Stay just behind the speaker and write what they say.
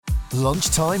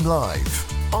Lunchtime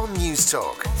Live on News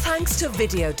Talk. Thanks to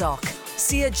VideoDoc.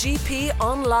 See a GP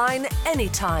online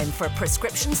anytime for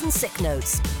prescriptions and sick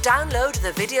notes. Download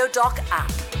the VideoDoc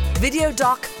app.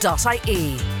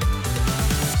 videodoc.ie.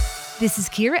 This is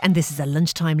Ciara and this is a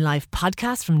Lunchtime Live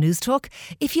podcast from News Talk.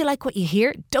 If you like what you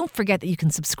hear, don't forget that you can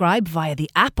subscribe via the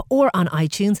app or on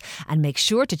iTunes, and make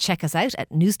sure to check us out at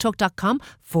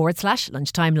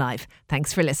newstalk.com/lunchtime live.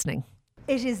 Thanks for listening.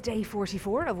 It is day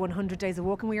 44 of 100 Days of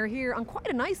Walking. We are here on quite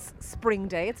a nice spring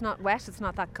day. It's not wet, it's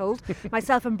not that cold.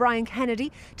 Myself and Brian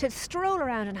Kennedy to stroll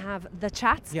around and have the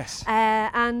chats. Yes.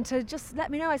 And to just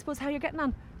let me know, I suppose, how you're getting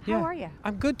on. How are you?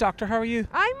 I'm good, Doctor. How are you?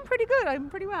 I'm pretty good. I'm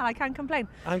pretty well. I can't complain.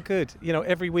 I'm good. You know,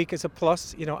 every week is a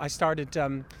plus. You know, I started,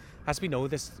 as we know,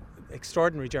 this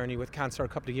extraordinary journey with cancer a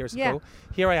couple of years ago.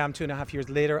 Here I am 2.5 years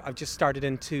later. I've just started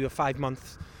into a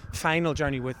 5-month final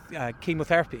journey with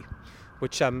chemotherapy,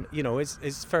 which, you know,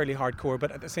 is fairly hardcore.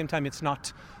 But at the same time, it's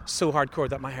not so hardcore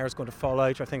that my hair is going to fall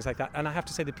out or things like that. And I have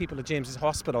to say the people at James's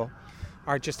Hospital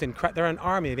are just incredible. They're an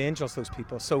army of angels, those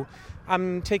people. So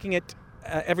I'm taking it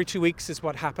every 2 weeks is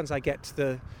what happens. I get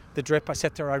the drip, I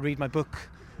sit there, I read my book,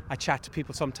 I chat to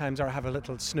people sometimes, or I have a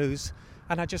little snooze,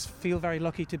 and I just feel very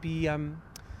lucky to be,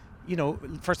 you know,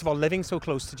 first of all, living so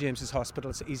close to James's Hospital.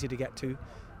 It's easy to get to,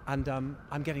 and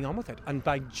I'm getting on with it. And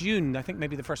by June, I think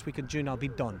maybe the first week of June, I'll be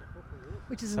done.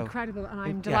 Which is incredible, and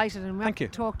I'm delighted, and we'll Thank you.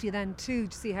 Talk to you then too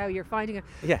to see how you're finding it.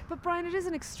 Yeah. But Brian, it is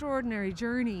an extraordinary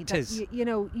journey. It is. You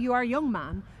know, you are a young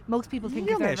man. Most people think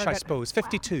youngish, I suppose.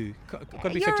 52. Going to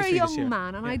be 53 You're a this year. young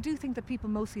man, and I do think that people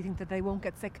mostly think that they won't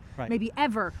get sick, Right. maybe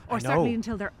ever, or I know. certainly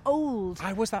until they're old.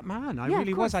 I was that man. I Yeah,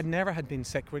 really of was. course. I'd never had been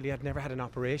sick, really. I'd never had an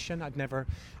operation. I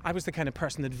was the kind of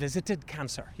person that visited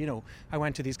cancer. You know, I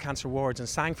went to these cancer wards and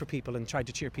sang for people and tried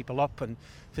to cheer people up and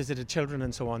visited children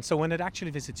and so on. So when it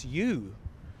actually visits you,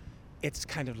 it's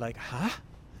kind of like, huh?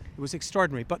 It was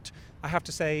extraordinary. But I have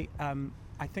to say,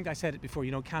 I think I said it before,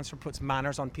 you know, cancer puts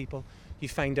manners on people. You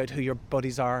find out who your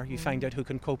buddies are. You find out who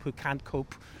can cope, who can't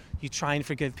cope. You try and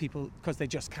forgive people because they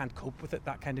just can't cope with it,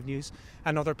 that kind of news.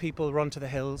 And other people run to the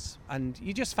hills, and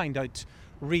you just find out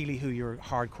really who your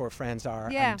hardcore friends are.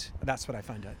 Yeah. And that's what I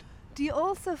found out. Do you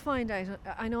also find out,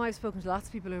 I know I've spoken to lots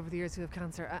of people over the years who have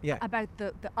cancer, Yeah. about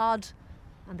the odd,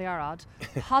 and they are odd,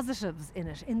 positives in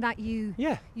it, in that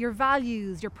your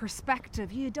values, your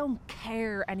perspective, you don't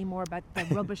care anymore about the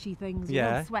rubbishy things. You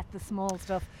don't sweat the small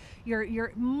stuff.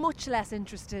 You're much less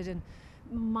interested in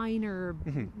minor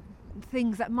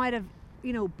things that might have,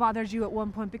 you know, bothered you at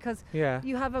one point, because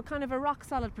you have a kind of a rock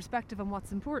solid perspective on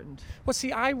what's important. Well,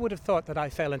 see, I would have thought that I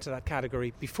fell into that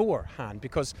category beforehand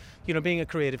because, you know, being a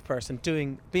creative person,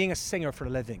 being a singer for a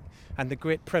living, and the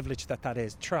great privilege that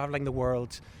is, travelling the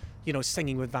world, you know,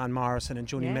 singing with Van Morrison and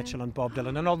Joni Mitchell and Bob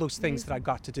Dylan and all those things that I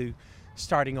got to do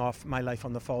starting off my life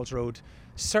on the Falls Road.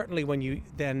 Certainly when you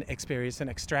then experience an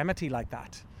extremity like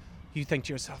that, you think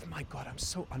to yourself, my God, I'm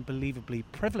so unbelievably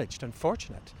privileged and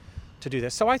fortunate to do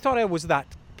this. So I thought I was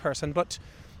that person, but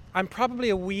I'm probably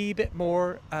a wee bit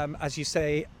more, as you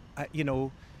say, you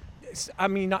know, I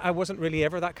mean, I wasn't really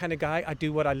ever that kind of guy. I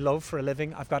do what I love for a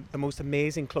living. I've got the most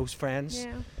amazing close friends.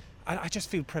 Yeah. I just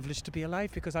feel privileged to be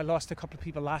alive because I lost a couple of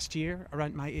people last year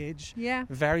around my age. Yeah.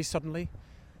 Very suddenly.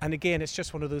 And again, it's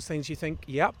just one of those things you think,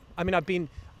 I mean,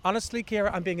 honestly,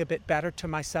 Ciara, I'm being a bit better to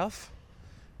myself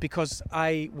because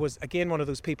I was, again, one of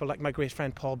those people like my great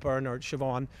friend Paul Byrne or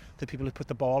Siobhan, the people who put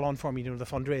the ball on for me, you know, the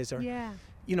fundraiser. Yeah.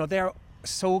 You know, they're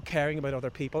so caring about other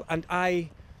people. And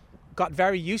I got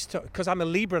very used to, because I'm a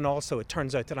Libran also, it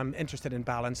turns out that I'm interested in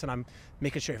balance and I'm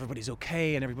making sure everybody's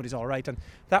okay and everybody's all right. And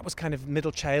that was kind of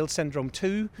middle child syndrome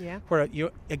too, where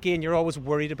you're always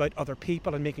worried about other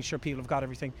people and making sure people have got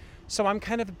everything. So I'm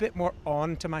kind of a bit more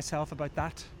on to myself about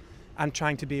that and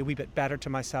trying to be a wee bit better to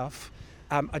myself.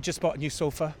 I just bought a new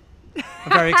sofa.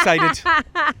 I'm very excited.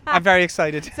 I'm very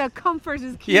excited. So comfort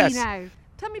is key now.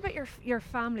 Tell me about your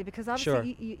family, because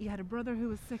obviously you had a brother who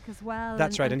was sick as well.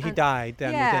 That's right, and he died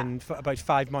then within about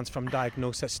 5 months from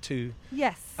diagnosis to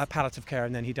palliative care,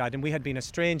 and then he died. And we had been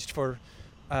estranged for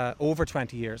over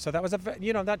 20 years, so that was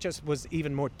that just was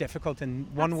even more difficult in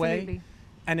one way,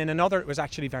 and in another it was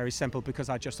actually very simple because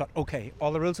I just thought, okay,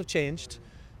 all the rules have changed.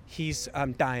 He's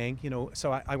dying, you know,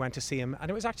 so I went to see him, and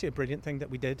it was actually a brilliant thing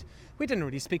that we did. We didn't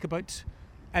really speak about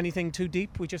anything too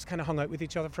deep. We just kind of hung out with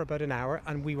each other for about an hour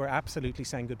and we were absolutely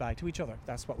saying goodbye to each other.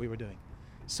 That's what we were doing.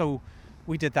 So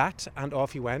we did that and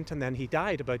off he went, and then he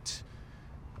died about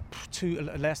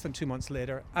less than 2 months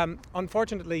later.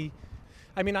 Unfortunately,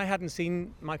 I mean, I hadn't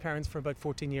seen my parents for about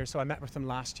 14 years, so I met with them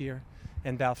last year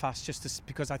in Belfast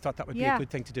because I thought that would be a good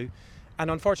thing to do.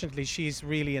 And unfortunately, she's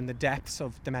really in the depths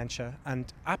of dementia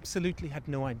and absolutely had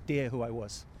no idea who I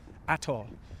was at all.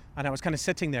 And I was kind of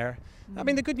sitting there. I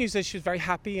mean, the good news is she was very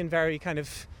happy and very kind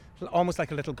of almost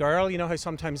like a little girl. You know how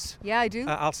sometimes I do.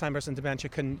 Alzheimer's and dementia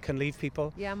can leave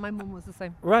people. Yeah, my mum was the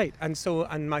same. Right,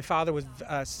 and my father was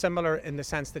similar in the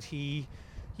sense that he,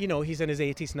 you know, he's in his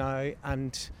 80s now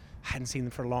and hadn't seen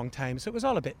them for a long time. So it was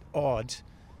all a bit odd.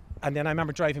 And then I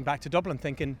remember driving back to Dublin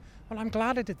thinking, well, I'm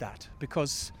glad I did that,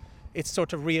 because it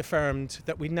sort of reaffirmed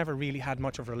that we never really had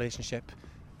much of a relationship.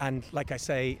 And like I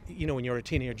say, you know, when you're a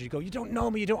teenager, you go, you don't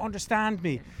know me, you don't understand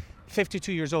me.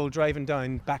 52 years old, driving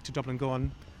down back to Dublin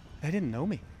going, they didn't know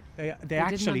me. They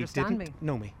actually didn't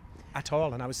know me at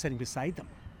all, and I was sitting beside them.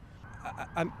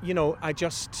 You know, I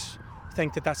just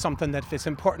think that that's something that if it's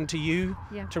important to you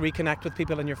to reconnect with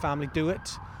people in your family, do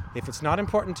it. If it's not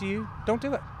important to you, don't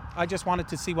do it. I just wanted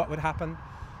to see what would happen.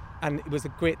 And it was a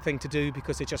great thing to do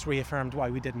because it just reaffirmed why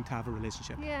we didn't have a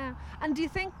relationship. Yeah. And do you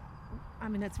think, I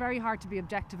mean, it's very hard to be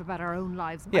objective about our own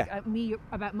lives. Me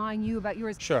about mine, you about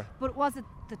yours. Sure. But was it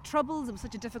the troubles? It was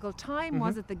such a difficult time.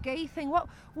 Was it the gay thing? What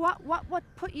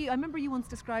put you? I remember you once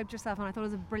described yourself, and I thought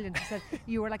it was brilliant. You said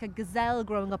you were like a gazelle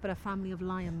growing up in a family of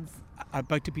lions,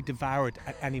 about to be devoured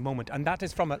at any moment. And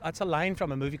that's a line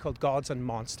from a movie called Gods and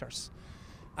Monsters.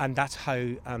 And that's how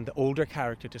the older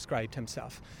character described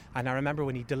himself. And I remember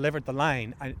when he delivered the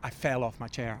line, I fell off my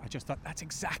chair. I just thought, that's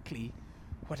exactly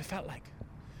what it felt like.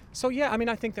 So yeah, I mean,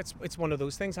 I think it's one of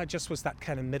those things. I just was that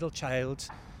kind of middle child.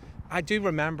 I do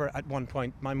remember at one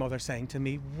point my mother saying to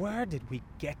me, "Where did we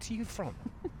get you from?"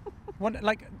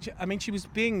 She was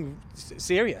being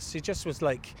serious. She just was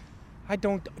like, "I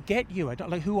don't get you. I don't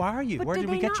like. Who are you? But where did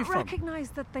we get you from?" Did they not recognise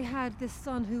that they had this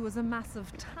son who was a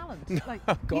massive talent? No, like,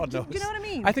 God knows. Do you know what I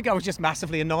mean? I think I was just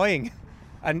massively annoying,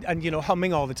 and you know,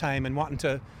 humming all the time and wanting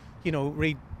to, you know,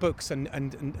 read books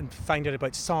and find out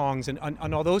about songs and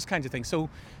all those kinds of things. So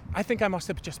I think I must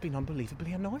have just been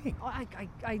unbelievably annoying.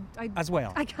 As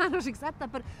well. I cannot accept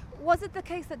that. But was it the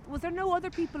case that, was there no other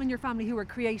people in your family who were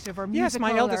creative or musical? Yes,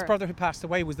 my eldest brother who passed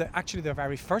away was actually the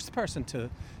very first person to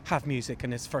have music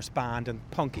in his first band, and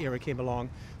punk era came along.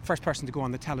 First person to go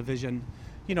on the television.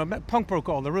 You know, punk broke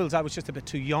all the rules. I was just a bit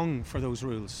too young for those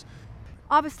rules.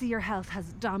 Obviously, your health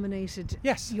has dominated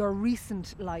your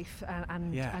recent life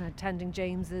and attending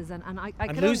James's and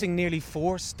losing nearly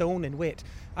 4 stone in weight.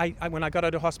 When I got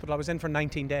out of hospital, I was in for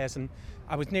 19 days, and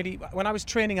when I was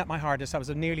training at my hardest, I was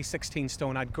nearly 16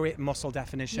 stone. I had great muscle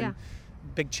definition,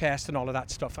 big chest and all of that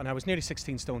stuff, and I was nearly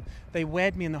 16 stone. They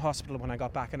weighed me in the hospital when I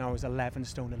got back, and I was 11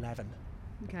 stone 11.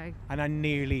 Okay. And I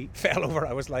nearly fell over.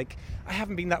 I was like, I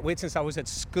haven't been that weight since I was at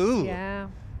school. Yeah.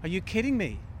 Are you kidding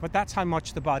me? But that's how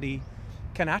much the body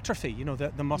can atrophy. You know,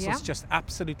 the muscles just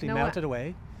absolutely melted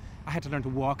away. I had to learn to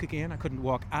walk again. I couldn't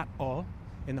walk at all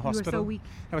in the hospital. You were so weak.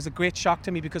 It was a great shock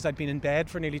to me because I'd been in bed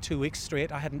for nearly 2 weeks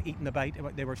straight. I hadn't eaten a bite.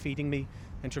 They were feeding me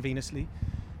intravenously.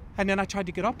 And then I tried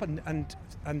to get up and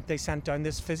they sent down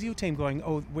this physio team going,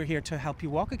 "Oh, we're here to help you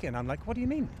walk again." I'm like, "What do you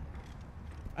mean?"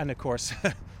 And of course,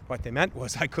 what they meant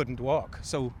was I couldn't walk.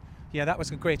 So yeah, that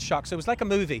was a great shock. So it was like a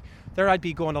movie. There I'd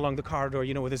be going along the corridor,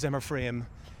 you know, with a Zimmer frame.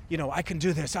 You know, I can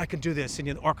do this, and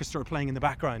you know, the orchestra playing in the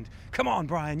background. Come on,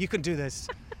 Brian, you can do this.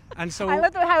 And so I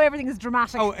love how everything is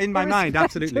dramatic. Oh, in my mind,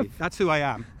 absolutely. That's who I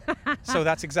am. So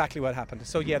that's exactly what happened.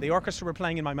 So yeah, the orchestra were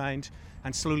playing in my mind,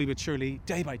 and slowly but surely,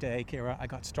 day by day, Ciara, I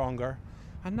got stronger.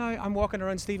 And now I'm walking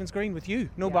around Stephen's Green with you.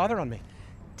 No bother on me.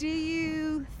 Do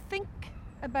you think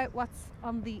about what's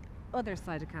on the other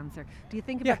side of cancer? Do you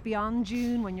think about beyond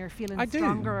June when you're feeling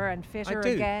stronger and fitter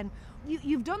again?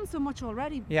 You've done so much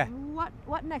already. Yeah.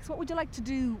 What next? What would you like to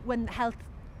do when health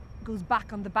goes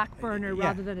back on the back burner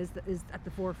rather than is at the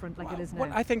forefront like it is now?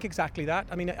 Well, I think exactly that.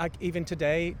 I mean, even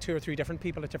today, 2 or 3 different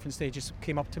people at different stages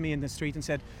came up to me in the street and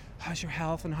said, "How's your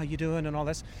health and how you doing?" and all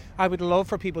this. I would love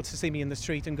for people to see me in the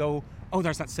street and go, "Oh,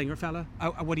 there's that singer fella.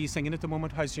 What are you singing at the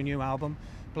moment? How's your new album?"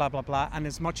 Blah, blah, blah. And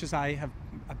as much as I've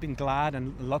been glad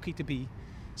and lucky to be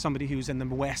somebody who's in the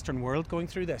Western world going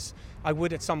through this, I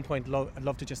would at some point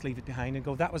love to just leave it behind and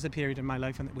go, that was a period in my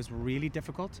life and it was really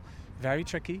difficult, very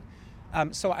tricky.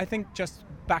 So I think just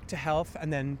back to health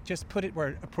and then just put it where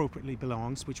it appropriately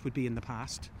belongs, which would be in the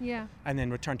past. Yeah. And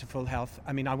then return to full health.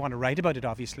 I mean, I want to write about it,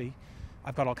 obviously.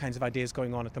 I've got all kinds of ideas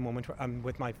going on at the moment. I'm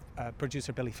with my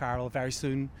producer, Billy Farrell, very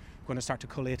soon. I'm going to start to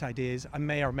collate ideas. I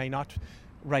may or may not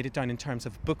write it down in terms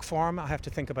of book form. I have to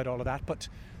think about all of that. But,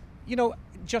 you know,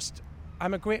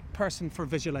 I'm a great person for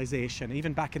visualization.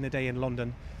 Even back in the day in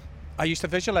London, I used to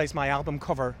visualize my album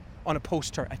cover on a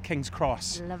poster at King's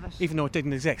Cross. Love it. Even though it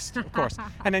didn't exist, of course.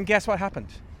 And then guess what happened?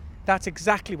 That's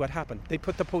exactly what happened. They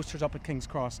put the posters up at King's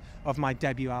Cross of my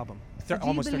debut album.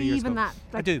 Almost 30 years ago. In that?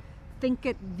 I do. Think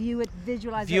it, view it,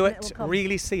 visualize it. View it,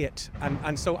 really see it.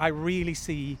 And so I really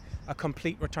see a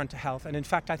complete return to health. And in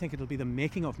fact, I think it'll be the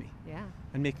making of me. Yeah.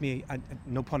 And make me,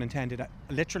 no pun intended,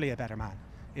 literally a better man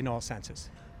in all senses.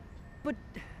 But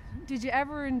did you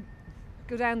ever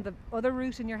go down the other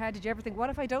route in your head? Did you ever think, what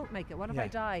if I don't make it? What if I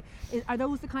die? Are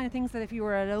those the kind of things that if you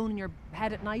were alone in your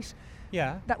head at night,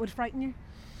 that would frighten you?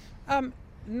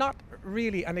 Not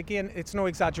really. And again, it's no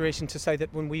exaggeration to say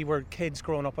that when we were kids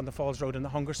growing up on the Falls Road and the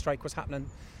hunger strike was happening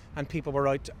and people were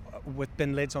out with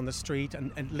bin lids on the street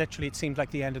and literally it seemed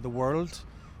like the end of the world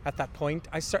at that point,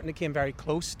 I certainly came very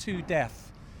close to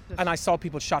death. And I saw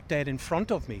people shot dead in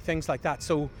front of me, things like that.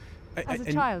 So, as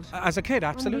a child? As a kid,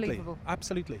 absolutely.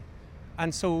 Absolutely.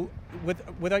 And so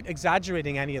without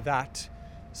exaggerating any of that,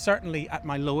 certainly at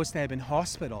my lowest ebb in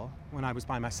hospital, when I was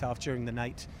by myself during the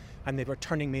night, and they were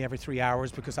turning me every 3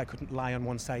 hours because I couldn't lie on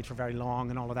one side for very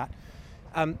long and all of that.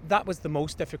 That was the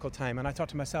most difficult time. And I thought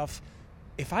to myself,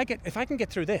 if I can get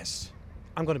through this,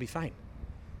 I'm going to be fine.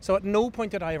 So at no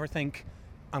point did I ever think,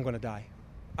 I'm going to die.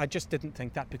 I just didn't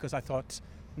think that because I thought,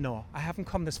 no, I haven't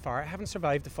come this far. I haven't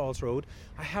survived the Falls Road.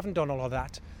 I haven't done all of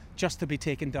that just to be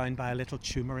taken down by a little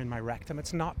tumour in my rectum.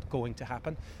 It's not going to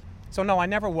happen. So no, I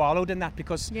never wallowed in that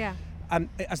because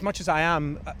as much as I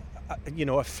am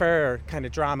a fair kind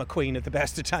of drama queen at the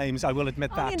best of times, I will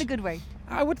admit that. In a good way.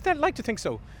 I would like to think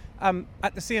so.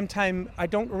 At the same time, I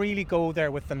don't really go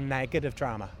there with the negative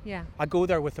drama. Yeah. I go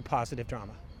there with the positive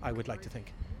drama, I would like to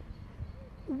think.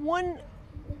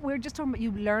 We're just talking about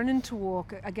you learning to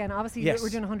walk. Again, obviously we're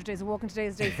doing 100 days of walking. Today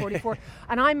is day 44.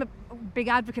 And I'm a big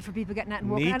advocate for people getting out and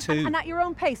walking. Me too. And at your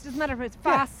own pace. It doesn't matter if it's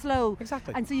fast, slow.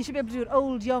 Exactly. And so you should be able to do it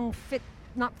old, young, fit,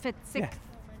 not fit, sick,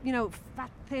 fat,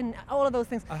 thin, all of those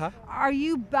things. Are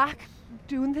you back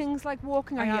doing things like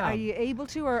walking? Are you able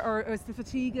to, or is the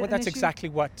fatigue Well, that's an issue? exactly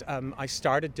what I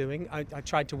started doing. I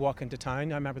tried to walk into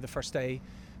town. I remember the first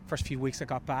few weeks I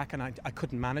got back and I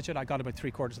couldn't manage it. I got about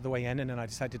 3/4 of the way in and then I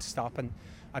decided to stop and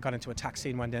I got into a taxi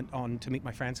and went on to meet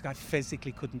my friends. I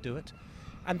physically couldn't do it.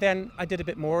 And then I did a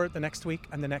bit more the next week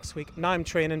and the next week. Now I'm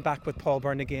training back with Paul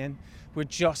Byrne again. We're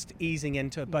just easing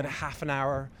into about a half an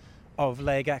hour of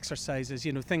leg exercises,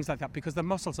 things like that, because the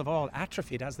muscles have all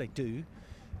atrophied as they do.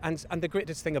 And the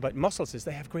greatest thing about muscles is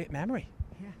they have great memory.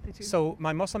 Yeah, they do. So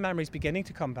my muscle memory is beginning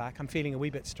to come back. I'm feeling a wee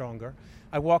bit stronger.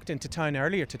 I walked into town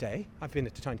earlier today. I've been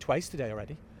into town twice today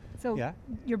already. So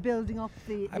you're building up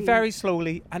the... Very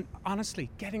slowly and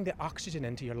honestly, getting the oxygen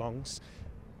into your lungs.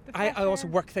 I also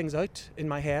work things out in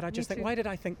my head. I just think, why did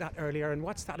I think that earlier and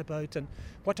what's that about and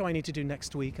what do I need to do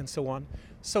next week and so on.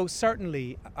 So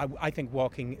certainly I think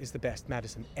walking is the best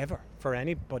medicine ever for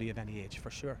anybody of any age,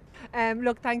 for sure.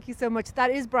 Look, thank you so much.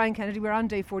 That is Brian Kennedy. We're on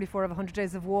day 44 of 100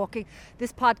 Days of Walking.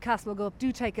 This podcast will go up.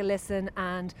 Do take a listen.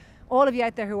 And all of you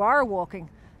out there who are walking,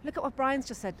 look at what Brian's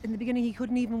just said. In the beginning, he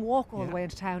couldn't even walk all the way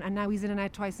into town, and now he's in and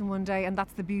out twice in one day, and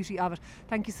that's the beauty of it.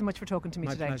 Thank you so much for talking to me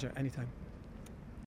today. My pleasure. Anytime.